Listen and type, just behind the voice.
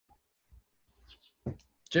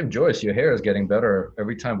Jim Joyce, your hair is getting better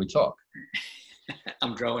every time we talk.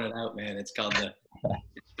 I'm growing it out, man. It's called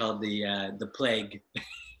the plague.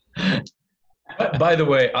 By the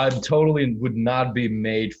way, I totally would not be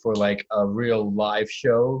made for like a real live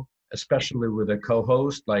show, especially with a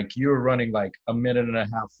co-host. Like you're running like a minute and a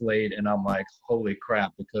half late, and I'm like, holy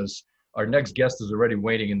crap, because our next guest is already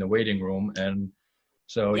waiting in the waiting room. And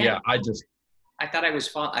so, Yeah, yeah, I just, I thought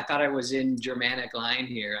I was in Germanic line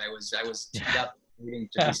here. I was teed up, waiting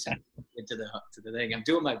to be sent into the thing. I'm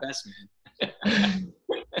doing my best, man.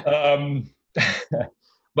 um,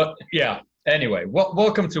 but yeah, anyway,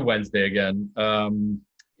 welcome to Wednesday again.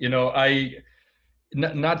 You know,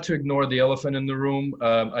 not to ignore the elephant in the room.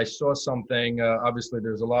 I saw something. Obviously,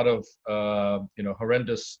 there's a lot of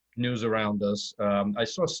horrendous news around us. I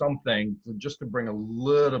saw something just to bring a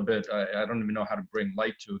little bit. I don't even know how to bring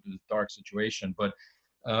light to this dark situation, but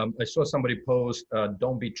I saw somebody post,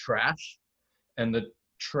 "Don't be trash," and the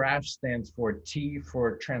trash stands for T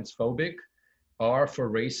for transphobic, R for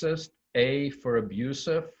racist, A for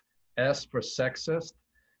abusive, S for sexist,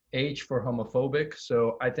 H for homophobic.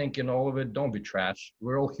 So I think in all of it, don't be trash.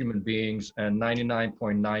 We're all human beings, and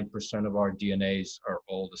 99.9% of our DNAs are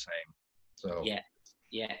all the same. So Yeah,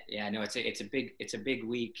 yeah. No, it's a big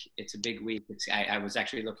week. It's a big week. I was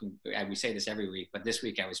actually looking. We say this every week, but this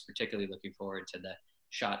week I was particularly looking forward to the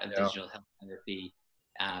shot of yeah, digital health therapy.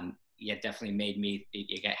 Yeah, definitely made me.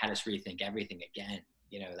 Had us rethink everything again.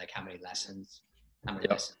 Like how many lessons, how many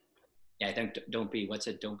yeah. lessons. Yeah, I think don't be. What's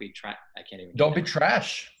it? Don't be I can't even get Don't it be out.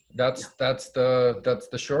 trash. No, That's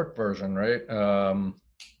the short version, right? I'm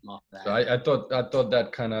off So that. I thought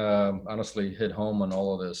that kind of honestly hit home on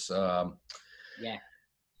all of this. Yeah,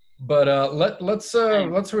 But let's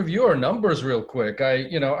time. let's review our numbers real quick. I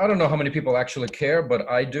don't know how many people actually care, but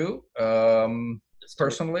I do Let's do it.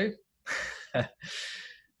 personally.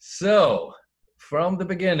 So from the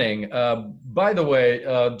beginning, by the way,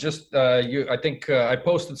 I think I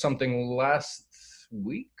posted something last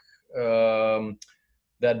week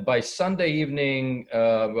that by Sunday evening,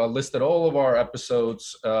 I listed all of our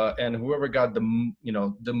episodes, and whoever got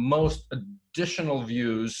the most additional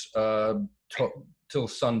views till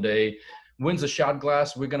Sunday wins a shot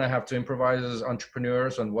glass. We're gonna have to improvise as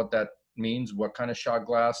entrepreneurs on what that means, what kind of shot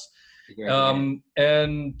glass. Great. Yeah.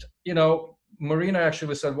 And Marina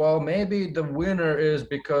actually said, well, maybe the winner is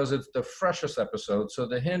because it's the freshest episode. So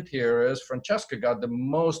the hint here is Francesca got the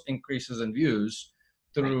most increases in views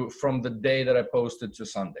Right. from the day that I posted to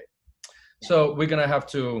Sunday. Yeah. So we're gonna have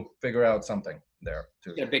to figure out something there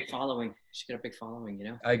too. She's got a big following. She's got a big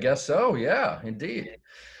following. I guess so. Yeah, indeed.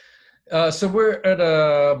 Yeah. So we're at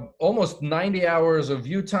almost 90 hours of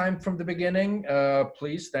view time from the beginning.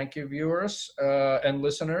 Please, thank you, viewers and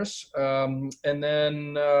listeners. And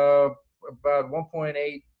then about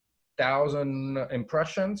 1.8 thousand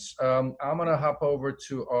impressions. I'm gonna hop over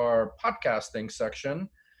to our podcasting section.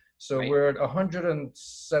 So Right. we're at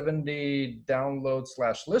 170 downloads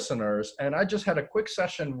slash listeners, and I just had a quick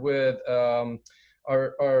session with our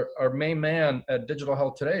main man at Digital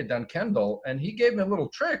Health Today, Dan Kendall, and he gave me a little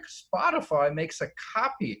trick. Spotify makes a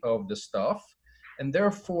copy of the stuff, and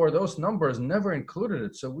therefore those numbers never included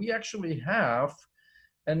it. So we actually have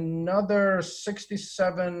another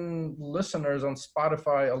 67 listeners on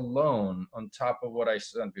Spotify alone on top of what I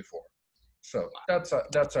said before. So Yeah.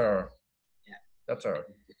 that's our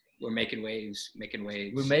We're making waves, making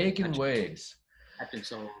we're waves, making waves. touching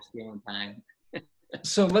souls, stealing time.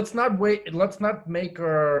 So let's not wait. Let's not make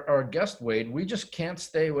our guest wait. We just can't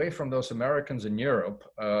stay away from those Americans in Europe.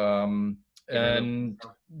 Give her a little. And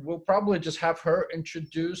we'll probably just have her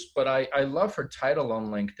introduced, but I love her title on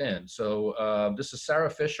LinkedIn. So this is Sarah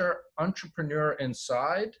Fisher, Entrepreneur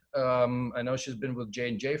Inside. I know she's been with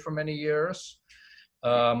J&J for many years.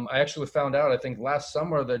 I actually found out, I think last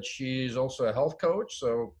summer, that she's also a health coach.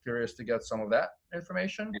 So curious to get some of that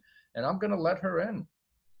information. And I'm going to let her in.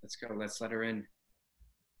 Let's go. Let's let her in.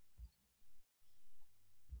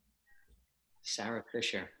 Sarah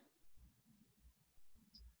Fisher.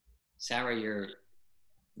 Sarah, you're.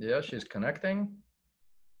 Yeah, she's connecting.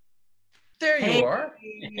 There you Hey, are.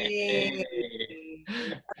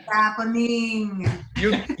 what's happening?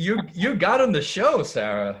 You got on the show,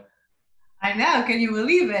 Sarah. I know. Can you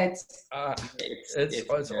believe it? It's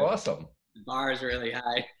awesome. The bar is really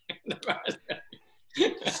high. The bar is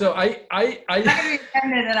So I'm not gonna be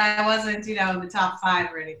offended that I wasn't, in the top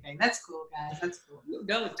 5 or anything. That's cool, guys. That's cool.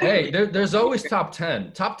 No, Hey, there's always top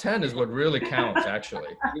 10. Top 10 is what really counts,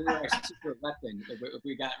 actually. you were our super weapon. If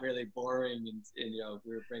we got really boring and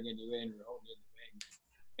we were bringing you in, we're holding you in the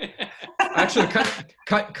wings. Actually,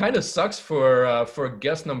 kind of sucks for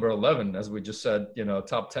guest number 11, as we just said. You know,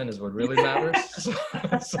 top 10 is what really matters. It's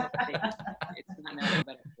not in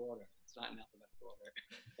alphabetical order. It's not in alphabetical order.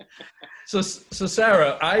 So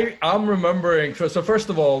Sarah, I'm remembering. So first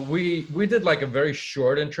of all, we did like a very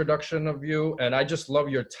short introduction of you, and I just love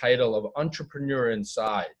your title of entrepreneur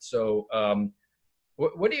inside. So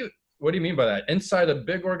what do you mean by that? Inside a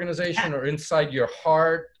big organization or inside your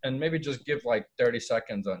heart? And maybe just give like 30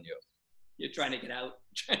 seconds on you. You're trying to get out.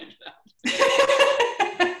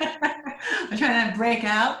 I'm trying to break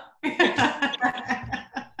out.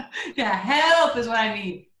 Yeah, help is what I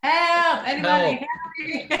need. Help! Anybody help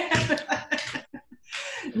me?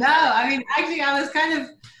 No, I mean, actually, I was kind of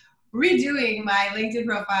redoing my LinkedIn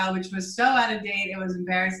profile, which was so out of date, it was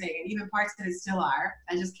embarrassing. And even parts of it still are.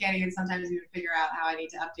 I just can't even sometimes even figure out how I need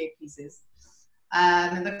to update pieces.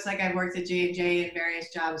 It looks like I've worked at J&J in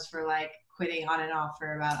various jobs for like quitting on and off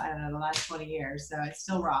for about, I don't know, the last 20 years. So it's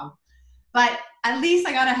still wrong. But at least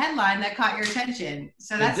I got a headline that caught your attention.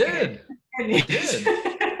 So that's good. It did.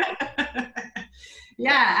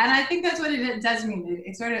 Yeah, and I think that's what it does mean.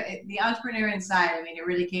 It's sort of the entrepreneur inside. I mean, it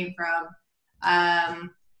really came from,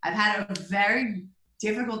 I've had a very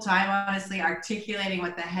difficult time, honestly, articulating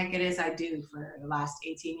what the heck it is I do for the last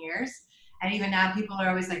 18 years. And even now people are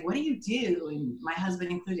always like, what do you do? And my husband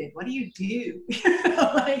included, what do you do?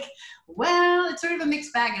 Like, well, it's sort of a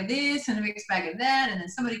mixed bag of this and a mixed bag of that. And then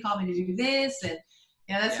somebody called me to do this. And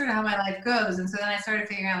that's sort of how my life goes. And so then I started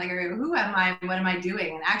figuring out, like, who am I? What am I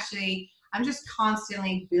doing? And actually, I'm just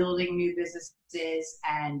constantly building new businesses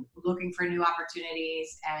and looking for new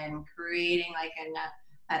opportunities and creating like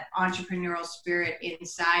an entrepreneurial spirit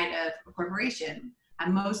inside of a corporation.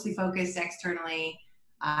 I'm mostly focused externally.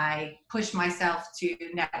 I push myself to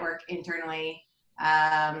network internally.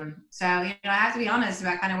 So, I have to be honest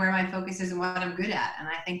about kind of where my focus is and what I'm good at. And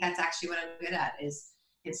I think that's actually what I'm good at, is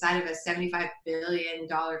inside of a $75 billion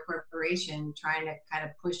corporation, trying to kind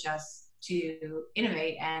of push us to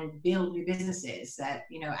innovate and build new businesses that,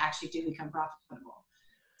 actually do become profitable.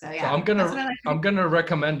 So yeah, so I'm gonna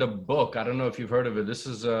recommend a book. I don't know if you've heard of it. This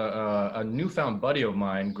is a newfound buddy of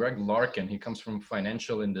mine, Greg Larkin. He comes from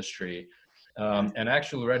financial industry, and I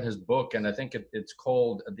actually read his book, and I think it's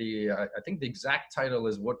called I think the exact title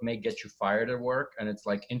is "What May Get You Fired at Work," and it's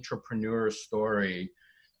like entrepreneur story.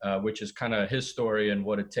 Which is kind of his story and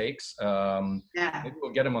what it takes. Maybe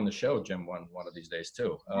we'll get him on the show, Jim, one of these days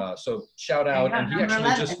too. So shout out. And he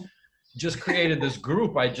actually just created this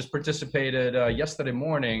group. I just participated yesterday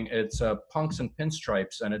morning. It's Punks and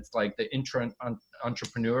Pinstripes, and it's like the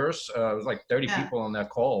entrepreneurs. It was like 30 people on that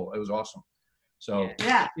call. It was awesome. So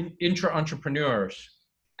intra-entrepreneurs.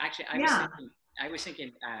 Actually, I was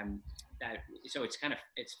thinking that, so it's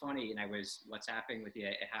funny, and I was WhatsApping with you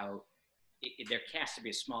how there has to be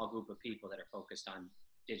a small group of people that are focused on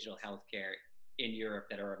digital healthcare in Europe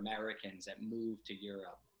that are Americans that move to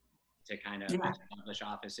Europe to kind of establish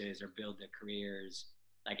offices or build their careers.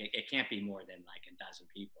 Like it can't be more than like a dozen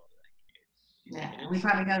people. We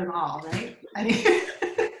probably got them all, right?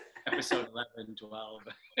 Episode 11, 12.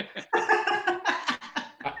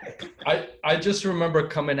 I just remember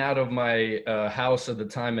coming out of my house at the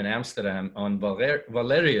time in Amsterdam on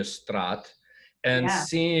Valeriusstraat and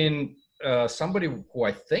seeing somebody who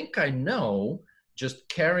I think I know just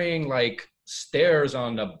carrying like stairs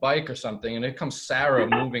on a bike or something, and it comes Sarah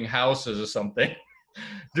moving houses or something.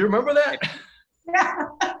 Do you remember that?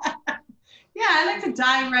 Yeah, I like to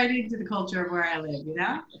dive right into the culture of where I live,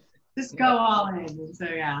 just go all in. And so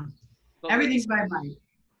everything's by bike.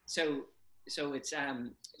 So it's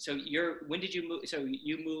so when did you move? So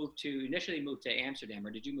you initially moved to Amsterdam,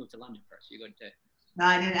 or did you move to London first? You go to? No,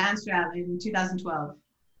 I did Amsterdam in 2012.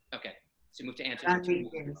 Okay. So you moved to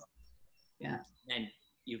Amsterdam. Yeah. And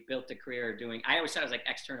you've built a career doing, I always thought it was like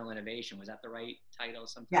external innovation. Was that the right title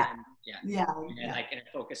sometime? Yeah. Like, and it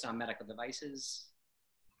focused on medical devices?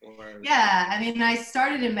 Yeah, I mean, I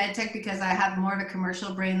started in medtech because I have more of a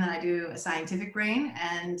commercial brain than I do a scientific brain.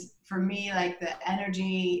 And for me, like the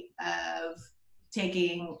energy of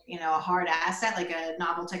taking, a hard asset, like a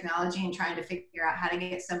novel technology, and trying to figure out how to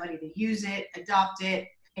get somebody to use it, adopt it,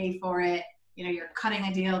 pay for it. You're cutting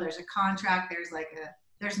a deal, there's a contract,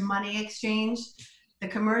 there's money exchange. The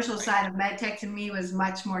commercial side of medtech to me was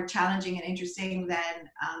much more challenging and interesting than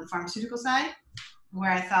the pharmaceutical side,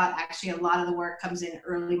 where I thought actually a lot of the work comes in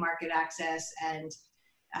early market access and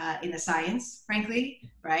in the science,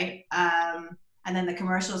 frankly, right? And then the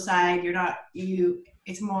commercial side,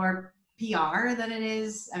 it's more PR than it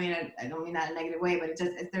is. I mean, I don't mean that in a negative way, but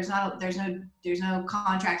there's no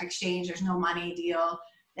contract exchange, there's no money deal.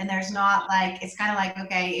 And there's not like, it's kind of like,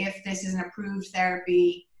 okay, if this is an approved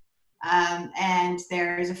therapy, and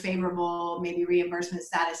there's a favorable maybe reimbursement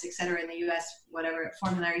status, et cetera, in the US, whatever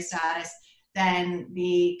formulary status, then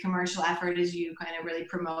the commercial effort is you kind of really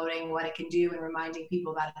promoting what it can do and reminding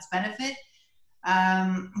people about its benefit.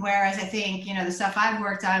 Whereas I think, you know, the stuff I've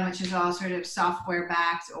worked on, which is all sort of software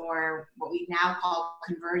backed, or what we now call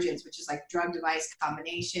convergence, which is like drug device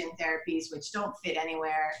combination therapies, which don't fit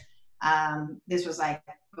anywhere. This was like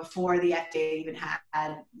before the FDA even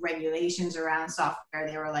had regulations around software.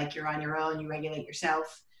 They were like, you're on your own, you regulate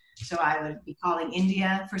yourself. So I would be calling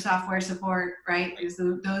India for software support, right? It was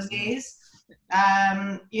those days.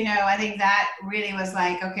 You know, I think that really was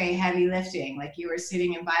like, okay, heavy lifting. Like you were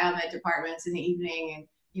sitting in biomed departments in the evening and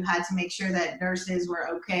you had to make sure that nurses were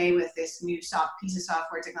okay with this new piece of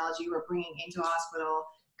software technology you were bringing into a hospital,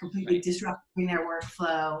 completely disrupting their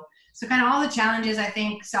workflow. So kind of all the challenges I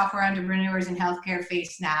think software entrepreneurs in healthcare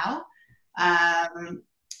face now,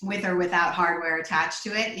 with or without hardware attached to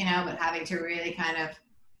it, you know, but having to really kind of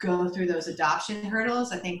go through those adoption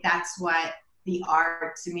hurdles. I think that's what the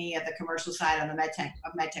art to me of the commercial side on the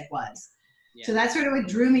medtech was. Yeah. So that's sort of what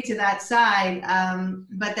drew me to that side.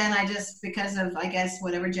 But then I just, because of, I guess,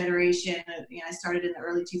 whatever generation, you know, I started in the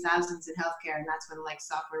early 2000s in healthcare, and that's when like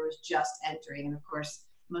software was just entering. And of course,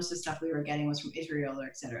 most of the stuff we were getting was from Israel or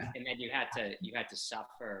et cetera. And then you had to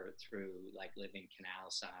suffer through like living canal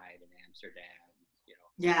side in Amsterdam.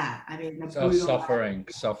 Yeah, I mean, suffering.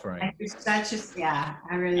 It's such a, yeah,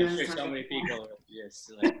 I really was. So many people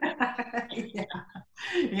just like,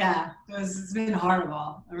 yeah, it's been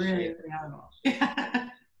horrible. Really horrible.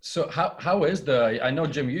 So how is the? I know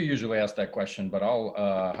Jim, you usually ask that question, but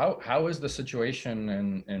how is the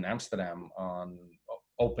situation in Amsterdam on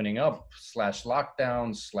opening up /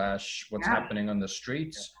 lockdown / what's happening on the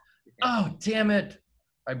streets? Oh damn it!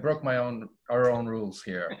 I broke our own rules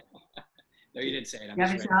here. No, you didn't say it.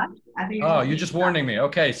 I think you're just warning me.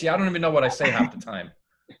 Okay. See, I don't even know what I say half the time.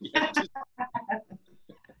 Yeah,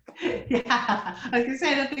 I was gonna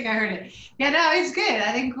say, I don't think I heard it. Yeah, no, it's good.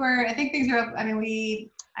 I think things are up. I mean,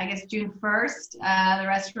 I guess June 1st, the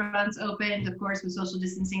restaurants opened, of course, with social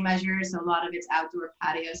distancing measures. So a lot of it's outdoor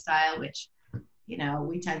patio style, which, you know,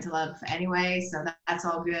 we tend to love anyway. So that's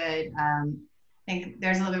all good. I think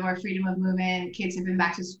there's a little bit more freedom of movement. Kids have been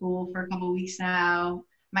back to school for a couple of weeks now.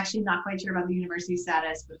 I'm actually not quite sure about the university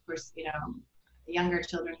status, but of course, you know, the younger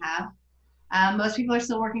children have. Most people are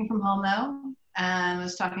still working from home though. I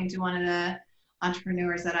was talking to one of the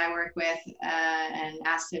entrepreneurs that I work with and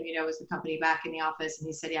asked him, you know, was the company back in the office? And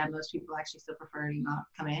he said, yeah, most people actually still prefer to not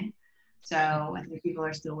come in. So I think people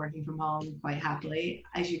are still working from home quite happily.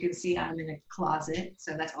 As you can see, I'm in a closet,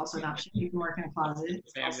 so that's also an option. You can work in a closet.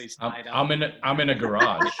 I'm in a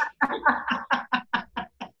garage.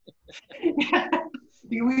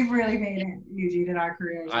 We've really made it, Eugene, in our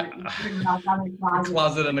careers.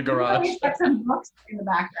 Closet in the garage. Got some books in the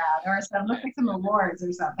background, or some look like some awards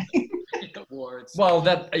or something. Awards. Well,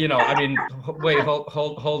 that, you know, I mean, wait,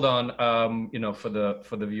 hold on. You know, for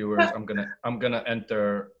the viewers, I'm gonna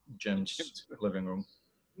enter Jim's living room.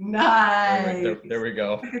 Nice. There we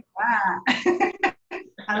go.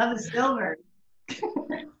 I love the silver.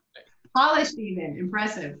 Polished even,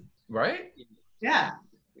 impressive. Right? Yeah.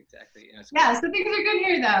 Exactly. Yeah, so things are good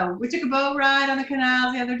here though. We took a boat ride on the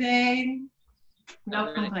canal the other day.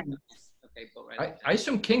 No complaints. Okay, boat ride. I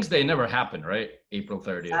assume King's Day never happened, right? April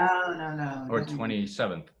 30th. Oh, no. Or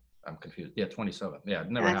 27th. I'm confused. Yeah, 27th. Yeah,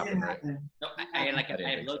 it never happened, right? No, I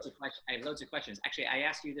have loads of questions. I have loads of questions. Actually, I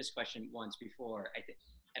asked you this question once before.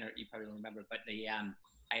 You probably don't remember, but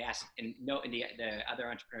I asked, and the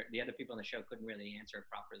other people on the show couldn't really answer it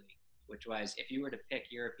properly, which was, if you were to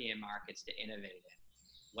pick European markets to innovate in,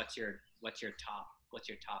 what's your top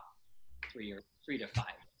 3 to 5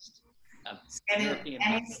 list of European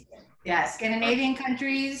markets? Yeah, Scandinavian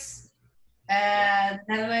countries,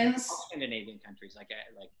 Netherlands. All Scandinavian countries, like.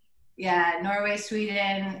 Yeah, Norway,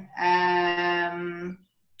 Sweden,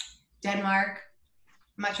 Denmark.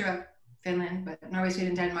 I'm not sure about Finland, but Norway,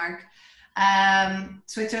 Sweden, Denmark,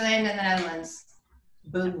 Switzerland, and the Netherlands.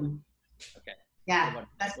 Boom. Okay. Yeah,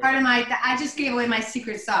 that's part of my. I just gave away my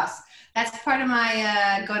secret sauce. That's part of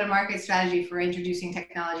my go-to-market strategy for introducing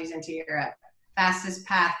technologies into Europe. Fastest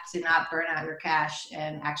path to not burn out your cash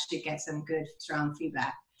and actually get some good, strong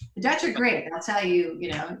feedback. The Dutch are great. They'll tell you, you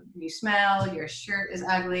know, you smell, your shirt is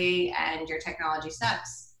ugly, and your technology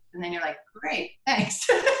sucks. And then you're like, great, thanks.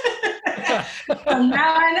 So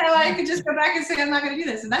now I know I can just go back and say, I'm not going to do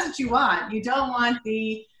this. And that's what you want. You don't want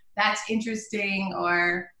that's interesting,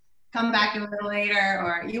 or come back a little later,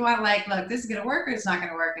 or you want like, look, this is gonna work or it's not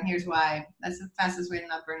gonna work, and here's why. That's the fastest way to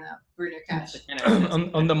not burn your cash.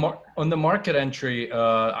 On the market entry,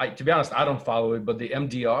 to be honest, I don't follow it, but the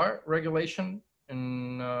MDR regulation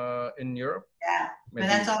in Europe. Yeah, maybe.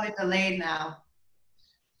 But that's always delayed now.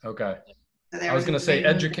 Okay. So I was going to say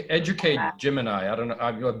educate Gemini. I don't know.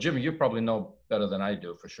 Well, Jimmy, you probably know better than I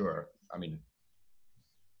do for sure. I mean,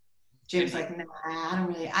 Jim's like, nah, I don't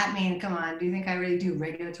really. I mean, come on. Do you think I really do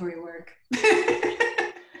regulatory work?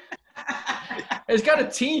 It's got a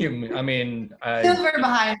team. I mean, silver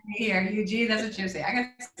behind me here, Eugene. That's what you say. I got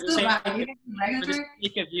silver behind you.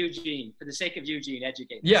 For the sake of Eugene,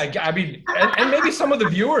 educate. Yeah, I mean, and maybe some of the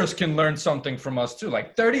viewers can learn something from us too.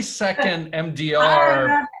 Like 30-second MDR. I'm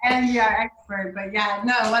not an MDR expert, but yeah,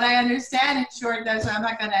 no. What I understand in short, though, so I'm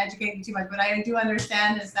not going to educate you too much. What I do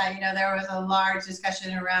understand is that there was a large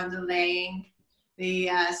discussion around delaying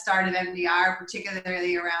the start of MDR,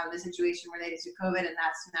 particularly around the situation related to COVID, and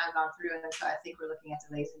that's now gone through, and so I think we're looking at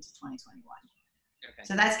delays into 2021. Okay.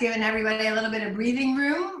 So that's given everybody a little bit of breathing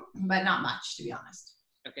room, but not much, to be honest.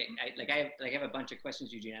 Okay, I have a bunch of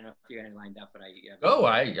questions, Eugene. I don't know if you had any lined up, but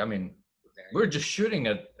I mean, we're just shooting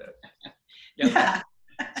at. Yeah.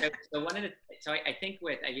 So I think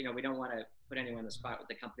with we don't want to put anyone on the spot with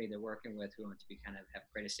the company they're working with who want to be kind of have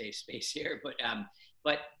create a safe space here,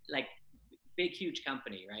 but like. Big, huge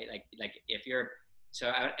company, right? Like if you're, so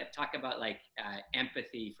I talk about like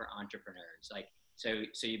empathy for entrepreneurs. Like, so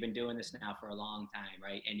you've been doing this now for a long time,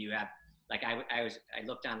 right? And you have, like, I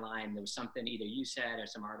looked online, there was something either you said or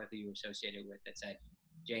some article you were associated with that said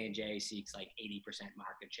J&J seeks like 80%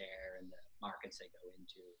 market share in the markets they go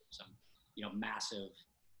into, some, massive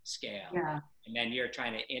scale. Yeah. And then you're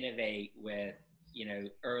trying to innovate with,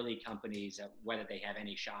 early companies, whether they have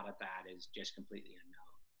any shot at that is just completely unknown.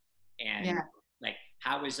 And like,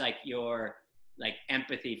 how is like your like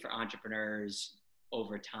empathy for entrepreneurs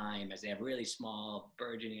over time as they have really small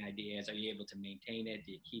burgeoning ideas? Are you able to maintain it?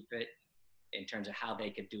 Do you keep it in terms of how they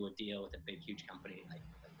could do a deal with a big, huge company?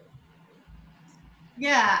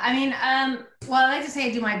 Yeah, I mean, well, I like to say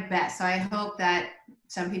I do my best. So I hope that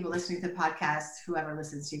some people listening to the podcast, whoever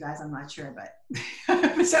listens to you guys, I'm not sure,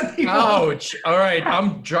 but some people. Ouch. All right.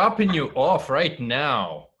 I'm dropping you off right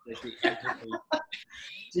now.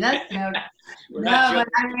 Just no, but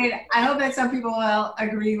I mean, I hope that some people will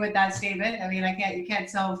agree with that statement. I mean, you can't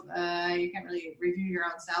really review your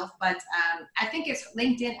own self, but I think it's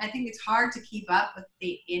LinkedIn. I think it's hard to keep up with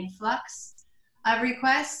the influx of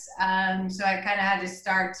requests. So I kind of had to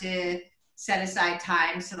start to set aside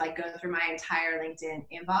time to like go through my entire LinkedIn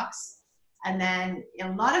inbox. And then a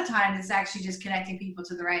lot of times it's actually just connecting people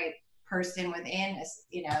to the right person within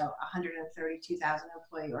a 132,000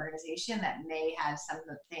 employee organization that may have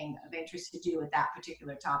something of interest to do with that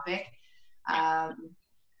particular topic.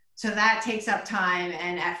 So that takes up time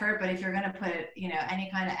and effort, but if you're going to put any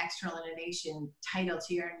kind of external innovation title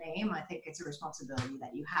to your name, I think it's a responsibility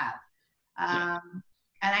that you have.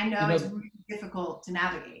 And I know it's really difficult to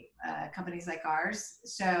navigate companies like ours.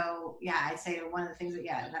 So yeah, I'd say one of the things that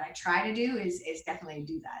I try to do is definitely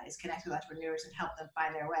do that, is connect with entrepreneurs and help them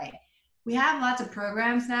find their way. We have lots of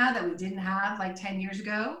programs now that we didn't have like 10 years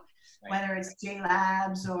ago, whether it's J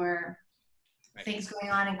Labs or things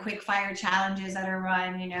going on in quick fire challenges that are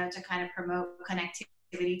run, to kind of promote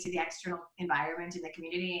connectivity to the external environment in the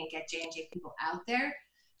community and get J&J people out there.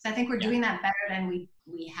 So I think we're doing that better than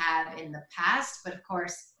we have in the past, but of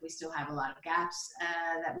course we still have a lot of gaps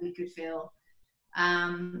that we could fill.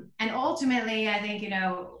 And ultimately, I think,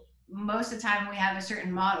 most of the time we have a certain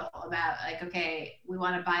model about like, okay, we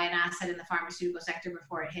want to buy an asset in the pharmaceutical sector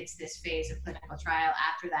before it hits this phase of clinical trial.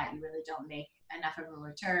 After that, you really don't make enough of a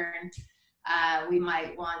return. We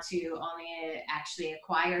might want to only actually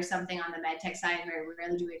acquire something on the medtech side. Very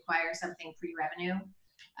rarely do we acquire something pre-revenue.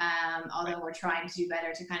 Although we're trying to do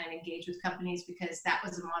better to kind of engage with companies, because that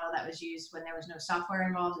was a model that was used when there was no software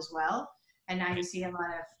involved as well. And now you see a lot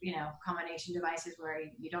of, combination devices where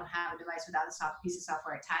you don't have a device without a piece of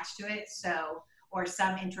software attached to it. So, or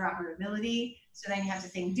some interoperability. So then you have to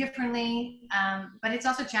think differently. But it's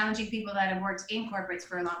also challenging people that have worked in corporates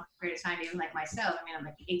for a long period of time, even like myself. I mean, I'm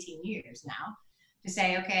like 18 years now, to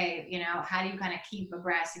say, okay, how do you kind of keep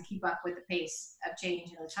abreast and keep up with the pace of change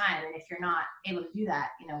in the time? And if you're not able to do that,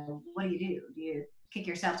 what do? Do you kick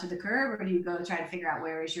yourself to the curb, or do you go try to figure out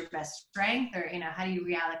where is your best strength? Or, how do you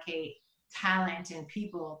reallocate talent and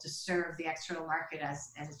people to serve the external market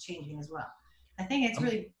as it's changing as well? I think it's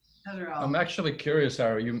really, those are all. I'm actually curious,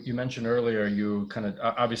 Sarah, you mentioned earlier, you kind of,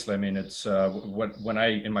 obviously, I mean, it's when I,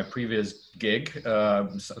 in my previous gig,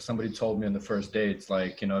 somebody told me on the first day, it's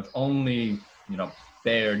like, if only,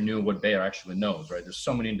 Bayer knew what Bayer actually knows, right? There's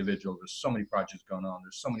so many individuals, there's so many projects going on,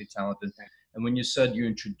 there's so many talented. And when you said you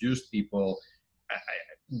introduced people,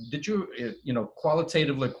 did you,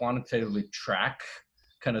 qualitatively, quantitatively track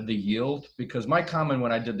kind of the yield? Because my comment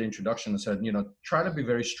when I did the introduction said, try to be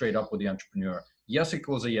very straight up with the entrepreneur. Yes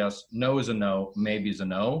equals a yes, no is a no, maybe is a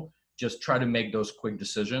no. Just try to make those quick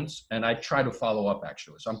decisions. And I try to follow up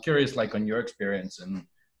actually. So I'm curious, like on your experience in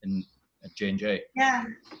at J&J. Yeah,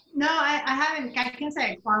 no, I haven't. I can't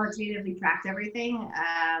say I qualitatively tracked everything.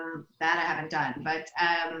 That I haven't done, but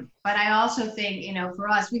I also think for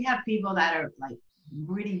us, we have people that are like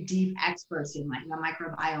really deep experts in like the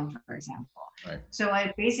microbiome, for example. Right. So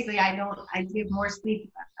I give more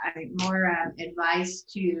advice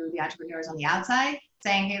to the entrepreneurs on the outside,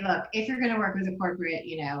 saying, hey, look, if you're going to work with a corporate,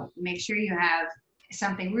 make sure you have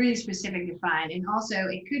something really specific defined, and also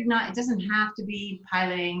it doesn't have to be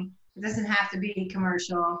piloting. It doesn't have to be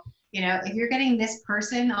commercial. If you're getting this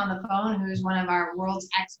person on the phone who's one of our world's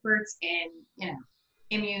experts in,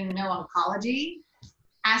 immuno-oncology,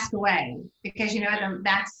 ask away, because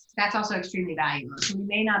that's also extremely valuable. So we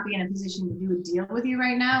may not be in a position to do a deal with you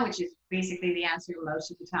right now, which is basically the answer most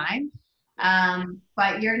of the time.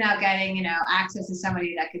 But you're now getting, access to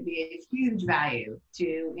somebody that could be a huge value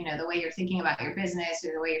to, the way you're thinking about your business,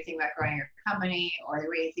 or the way you're thinking about growing your company, or the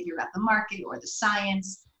way you're thinking about the market or the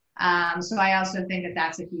science. So I also think that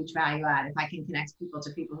that's a huge value add. If I can connect people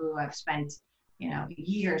to people who have spent,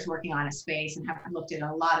 years working on a space and have looked at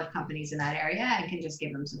a lot of companies in that area, and can just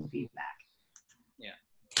give them some feedback. Yeah.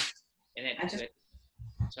 And then,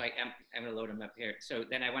 so I'm going to load them up here. So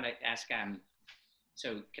then I want to ask,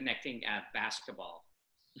 so connecting basketball,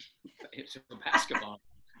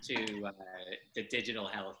 to the digital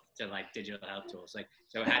health, to like digital health tools. Like,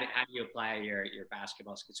 so how do you apply your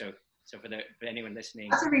basketball skills? So for anyone listening,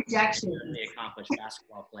 that's a rejection. An accomplished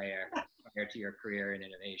basketball player prior to your career in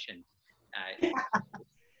innovation. How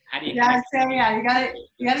do you? You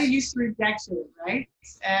gotta use rejection, right?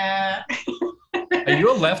 Are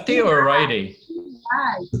you a lefty or a righty?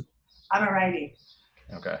 Right. I'm a righty.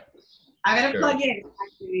 Okay. I'm gonna plug in.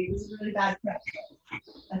 Actually, this is really bad prep.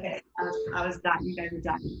 Okay, I was done. You guys are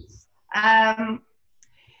done.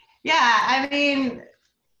 Yeah, I mean,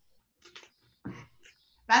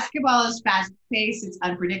 basketball is fast-paced. It's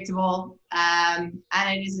unpredictable, and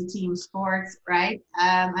it is a team sport, right?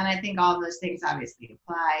 And I think all those things obviously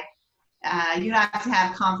apply. You have to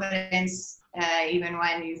have confidence even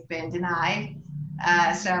when you've been denied.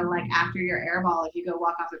 So like after your air ball, if you go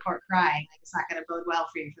walk off the court crying, like it's not going to bode well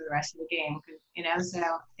for you for the rest of the game,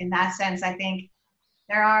 So in that sense, I think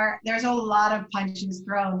there's a lot of punches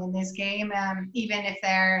thrown in this game, even if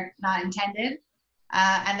they're not intended,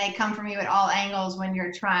 and they come from you at all angles when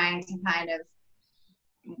you're trying to kind of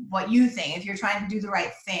what you think. If you're trying to do the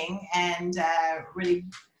right thing and really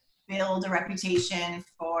build a reputation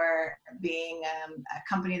for being a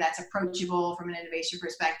company that's approachable from an innovation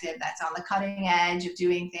perspective, that's on the cutting edge of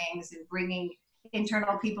doing things and bringing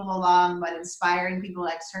internal people along, but inspiring people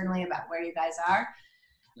externally about where you guys are,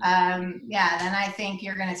 then I think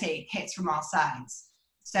you're going to take hits from all sides.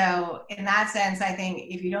 So in that sense, I think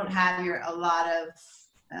if you don't have a lot of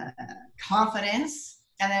confidence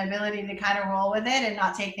and the ability to kind of roll with it and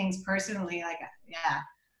not take things personally,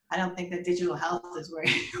 I don't think that digital health is where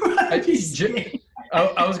you want to be sitting.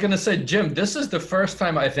 I was going to say, Jim, this is the first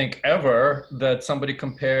time I think ever that somebody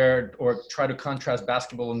compared or tried to contrast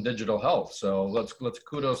basketball and digital health. So let's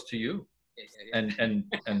kudos to you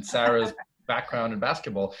and Sarah's background in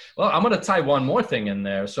basketball. Well, I'm going to tie one more thing in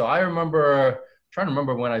there. So I trying to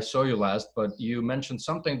remember when I saw you last, but you mentioned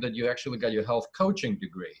something that you actually got your health coaching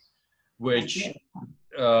degree, which,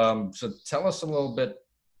 so tell us a little bit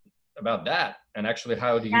about that, and actually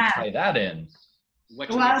how do you tie that in? With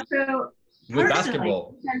basketball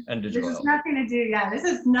and digital health. This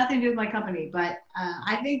has nothing to do with my company, but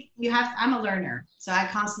I think I'm a learner, so I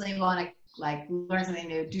constantly want to learn something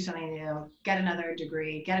new, do something new, get another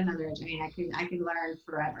degree, I could learn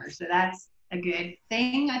forever. So that's a good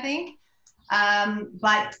thing, I think.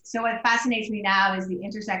 But so what fascinates me now is the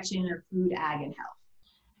intersection of food, ag, and health.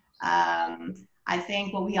 I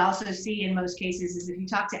think what we also see in most cases is if you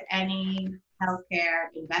talk to any healthcare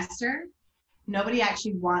investor, nobody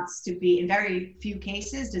actually wants to be, in very few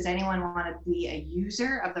cases, does anyone want to be a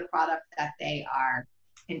user of the product that they are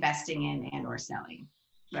investing in and or selling,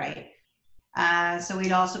 right? So we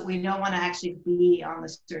don't want to actually be on the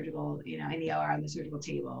surgical, in the OR on the surgical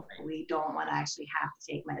table. We don't want to actually have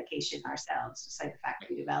to take medication ourselves, despite the fact that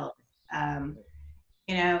we develop it.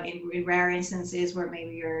 In rare instances where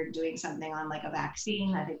maybe you're doing something on like a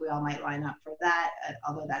vaccine, I think we all might line up for that,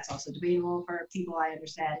 although that's also debatable for people, I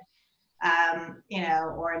understand. you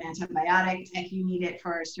know, or an antibiotic if you need it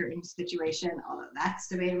for a certain situation, although that's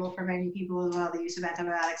debatable for many people as well, the use of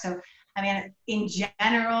antibiotics. So, I mean, in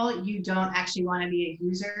general, you don't actually want to be a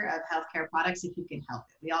user of healthcare products if you can help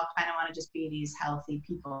it. We all kind of want to just be these healthy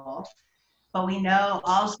people. But we know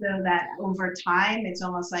also that over time, it's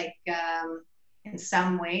almost like, in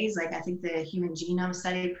some ways, like I think the human genome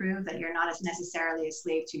study proved that you're not as necessarily a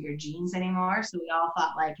slave to your genes anymore. So we all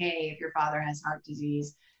thought like, hey, if your father has heart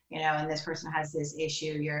disease, you know, and this person has this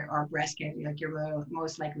issue, or breast cancer, like you're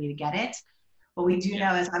most likely to get it. What we do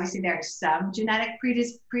know is obviously there are some genetic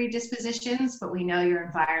predispositions, but we know your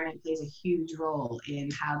environment plays a huge role in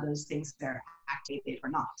how those things are activated or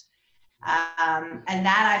not. And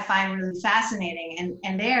that I find really fascinating.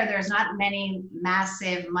 And there's not many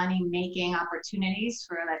massive money-making opportunities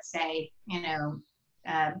for, let's say, you know,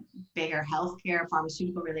 bigger healthcare,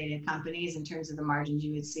 pharmaceutical-related companies in terms of the margins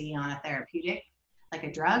you would see on a therapeutic, like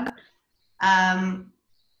a drug.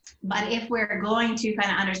 But if we're going to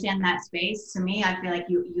kind of understand that space, to me, I feel like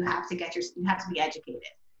you have to be educated.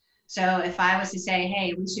 So if I was to say,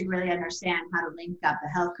 hey, we should really understand how to link up the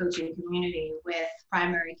health coaching community with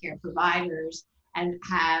primary care providers and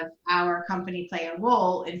have our company play a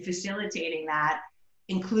role in facilitating that,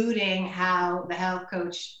 including how the health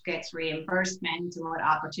coach gets reimbursement and what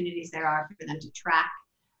opportunities there are for them to track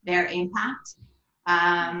their impact.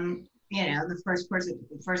 You know, the first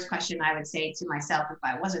question I would say to myself if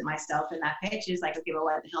I wasn't myself in that pitch is like, okay, well,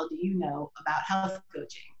 what the hell do you know about health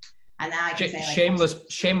coaching? And then I can say, like,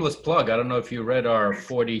 shameless plug. I don't know if you read our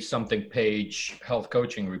 40-something page health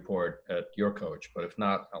coaching report at Your Coach, but if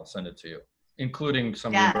not, I'll send it to you, including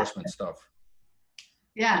some reimbursement stuff.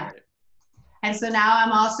 Yeah. And so now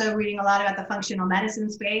I'm also reading a lot about the functional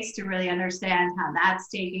medicine space to really understand how that's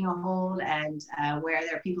taking a hold and where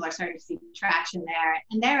people are starting to see traction there.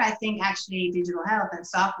 And there, I think actually digital health and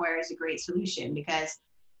software is a great solution, because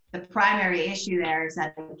the primary issue there is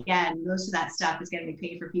that, again, most of that stuff is going to be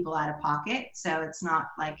paid for people out of pocket. So it's not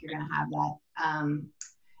like you're going to have that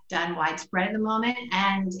done widespread at the moment.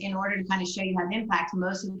 And in order to kind of show you have impact,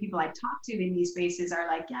 most of the people I talk to in these spaces are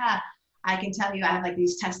like, yeah, I can tell you I have like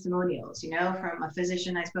these testimonials, you know, from a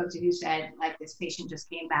physician I spoke to who said, like, this patient just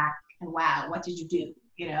came back and wow, what did you do,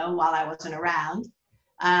 you know, while I wasn't around.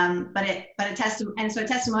 And so a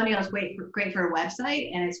testimonial is great for a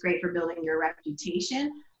website, and it's great for building your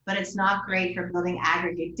reputation, but it's not great for building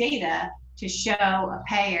aggregate data to show a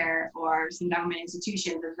payer or some government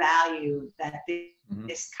institution the value that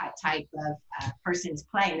this type of person is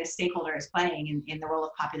playing, this stakeholder is playing in the role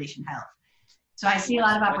of population health. So I see a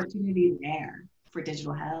lot of opportunity there for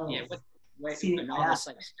digital health. Yeah,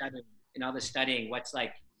 in all this studying, what's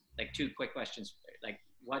like two quick questions, like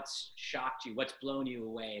what's shocked you, what's blown you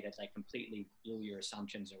away that like completely blew your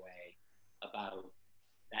assumptions away about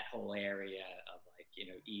that whole area of like, you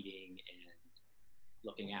know, eating and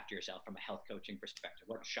looking after yourself from a health coaching perspective?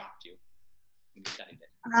 What shocked you when you studied it?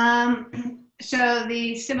 So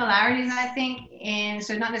the similarities, I think,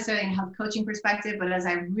 so not necessarily in health coaching perspective, but as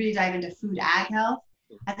I really dive into food ag health,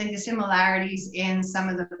 I think the similarities in some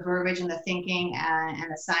of the verbiage and the thinking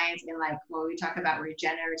and the science in like when we talk about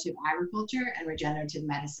regenerative agriculture and regenerative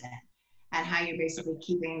medicine and how you're basically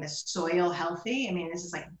keeping the soil healthy. I mean, this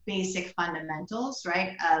is like basic fundamentals,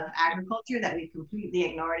 right, of agriculture that we've completely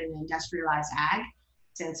ignored in industrialized ag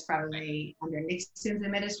since probably under Nixon's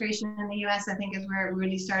administration in the US, I think is where it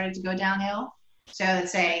really started to go downhill. So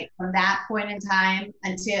let's say from that point in time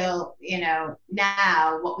until, you know,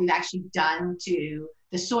 now, what we've actually done to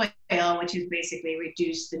the soil, which has basically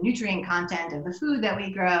reduced the nutrient content of the food that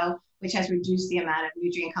we grow, which has reduced the amount of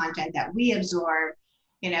nutrient content that we absorb,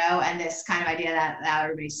 you know, and this kind of idea that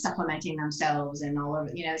everybody's supplementing themselves and all over,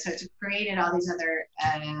 you know, so it's created all these other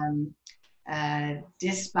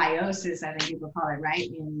dysbiosis, I think people call it, right,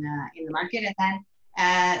 in the market. And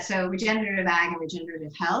then so regenerative ag and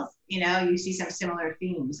regenerative health, you know, you see some similar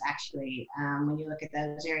themes actually when you look at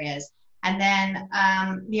those areas. And then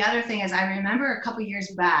the other thing is, I remember a couple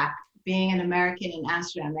years back being an American in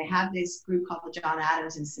Amsterdam. They have this group called the John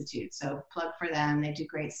Adams Institute, so plug for them. They do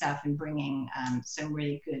great stuff in bringing some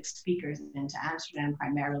really good speakers into Amsterdam,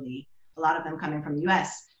 primarily a lot of them coming from the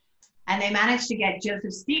US. And they managed to get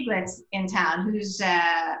Joseph Stiglitz in town, who's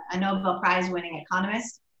a Nobel Prize winning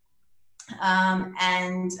economist,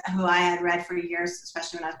 and who I had read for years,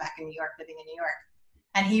 especially when I was back in New York, living in New York.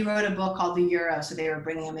 And he wrote a book called The Euro, so they were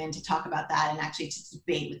bringing him in to talk about that and actually to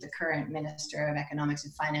debate with the current Minister of Economics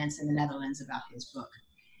and Finance in the Netherlands about his book.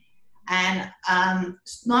 And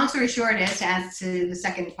long story short is, to answer the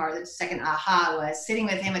second part, the second aha was sitting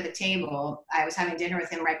with him at the table. I was having dinner with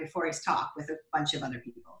him right before his talk with a bunch of other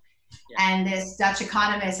people. And this Dutch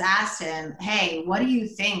economist asked him, hey, what do you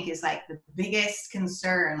think is like the biggest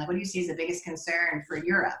concern? Like, what do you see as the biggest concern for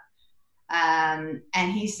Europe? And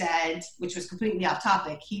he said, which was completely off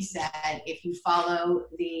topic, he said, if you follow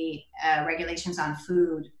the regulations on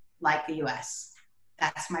food like the US,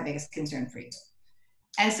 that's my biggest concern for you.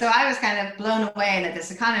 And so I was kind of blown away that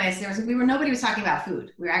this economist, nobody was talking about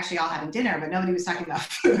food. We were actually all having dinner, but nobody was talking about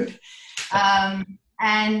food.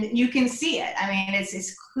 And you can see it. I mean,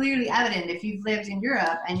 it's clearly evident if you've lived in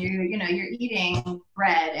Europe and you're eating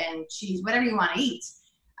bread and cheese, whatever you want to eat,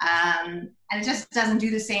 and it just doesn't do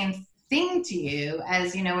the same thing to you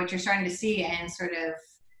as what you're starting to see in sort of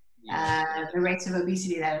the rates of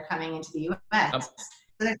obesity that are coming into the US.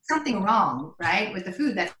 So there's something wrong, right, with the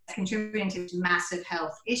food that's contributing to massive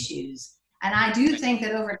health issues. And I do think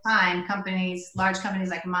that over time, large companies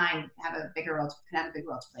like mine, could have a big role to play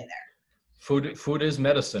there. Food is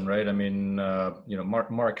medicine, right? I mean,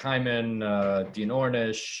 Mark Hyman, Dean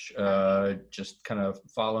Ornish, just kind of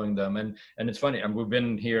following them. And it's funny, we've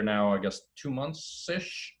been here now, I guess, 2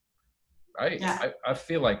 months-ish, right? Yeah. I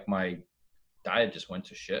feel like my diet just went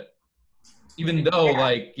to shit. Even though,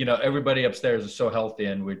 everybody upstairs is so healthy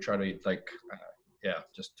and we try to eat,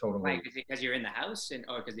 just totally. Right, because you're in the house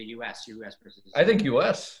or because the US versus. I think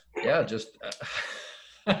US. Yeah, just.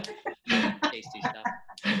 Tasty stuff.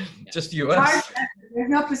 Yeah. Just US. There's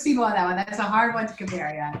no placebo on that one. That's a hard one to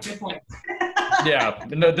compare. Yeah, good point. Yeah,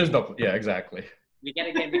 no, there's no. Yeah, exactly. We get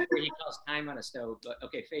again before he calls time on a stove. But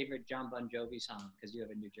okay, favorite John Bon Jovi song because you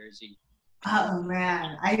have a New Jersey. Oh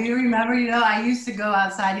man, I do remember. I used to go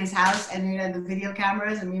outside his house and the video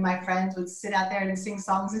cameras, and me and my friends would sit out there and sing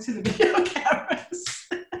songs into the video cameras.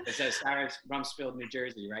 It says Sarah's Rumsfeld, New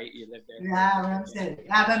Jersey, right? You live there. Yeah, Rumsfeld.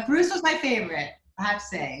 Yeah, but Bruce was my favorite, I have to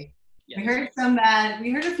say. Yeah.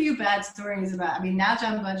 We heard a few bad stories about, now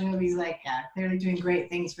John Bon Jovi's clearly doing great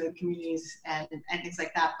things for the communities and things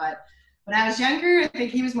like that. But when I was younger, I think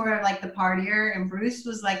he was more of the partier, and Bruce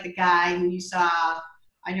was the guy who you saw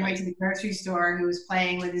on your way to the grocery store who was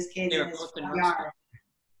playing with his kids in his yard.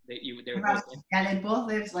 They both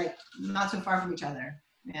lived not so far from each other.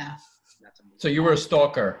 Yeah. So you were a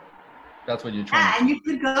stalker. That's what you're trying. Yeah, and you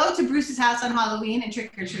could go to Bruce's house on Halloween and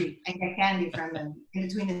trick or treat and get candy from him in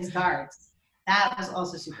between his guards. That was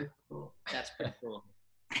also super cool. That's pretty cool.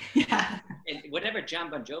 Yeah. And whatever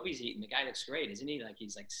John Bon Jovi's eating, the guy looks great, isn't he?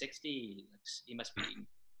 He's 60. He must be eating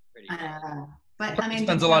pretty good. But he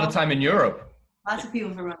spends a lot of time in Europe. Lots of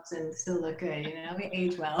people from Upton still look good. We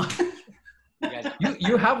age well.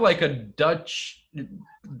 You have a Dutch.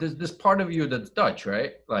 This part of you that's Dutch,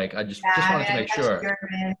 right? I just wanted to make sure.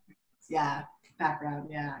 German. Yeah, background.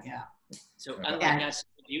 Yeah. So unlike us,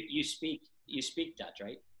 you speak Dutch,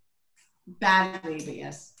 right? Badly, but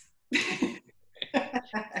yes.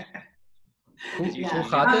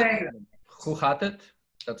 Hoe gaat het?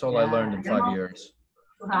 That's all I learned in 5 years.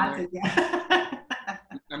 Hoe gaat het? Yeah.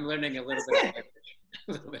 I'm learning a little bit Irish.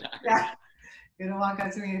 A little bit Irish. Yeah. You're gonna walk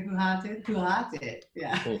out to me, who had it?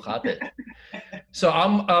 Yeah. Who had it? So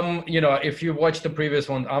I'm, if you watch the previous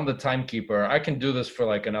one, I'm the timekeeper. I can do this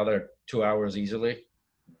for another 2 hours easily,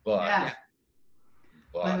 but.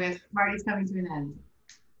 Party's coming to an end.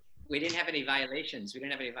 We didn't have any violations.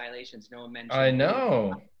 No one mentioned. I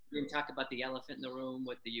know. We didn't talk about the elephant in the room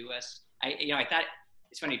with the U.S. I thought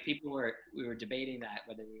it's funny. We were debating that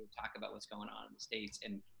whether we would talk about what's going on in the States,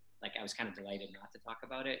 and I was kind of delighted not to talk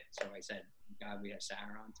about it. So I said, God, we have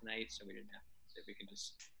Sarah on tonight, so we can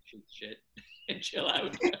just shoot shit and chill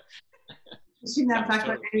out. She not talk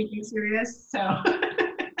about anything serious, so.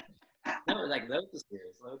 No, loads of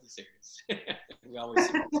serious. We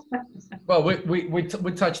always. Well,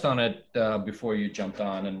 we touched on it before you jumped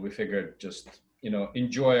on, and we figured just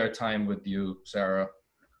enjoy our time with you, Sarah.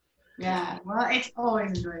 Yeah, well, it's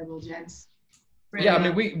always enjoyable, gents. Really. Yeah,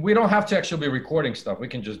 we don't have to actually be recording stuff. We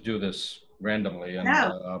can just do this randomly, and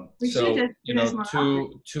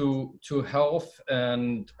to health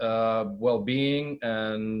and well-being,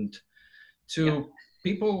 and to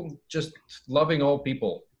people just loving all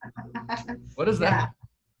people. What is that? Yeah.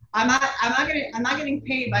 I'm not getting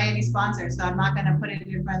paid by any sponsor, so I'm not gonna put it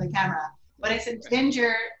in front of the camera. But it's a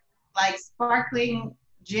ginger, sparkling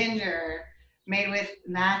ginger made with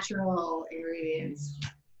natural ingredients.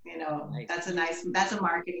 That's a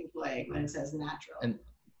marketing play when it says natural.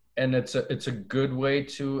 And it's a good way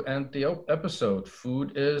to end the episode.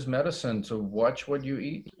 Food is medicine. So watch what you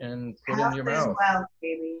eat and put in your mouth. Health is wealth,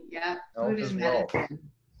 baby. Yeah, food is medicine.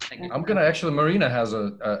 I'm gonna actually. Marina has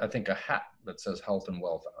I think a hat that says health and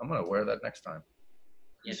wealth. I'm gonna wear that next time.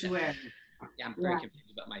 You should wear. Yeah, I'm very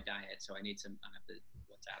confused about my diet, so I need some. I have to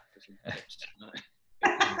WhatsApp for some tips.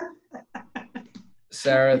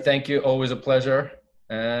 Sarah, thank you. Always a pleasure.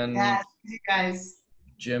 And Yes, you guys.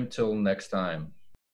 Jim, till next time.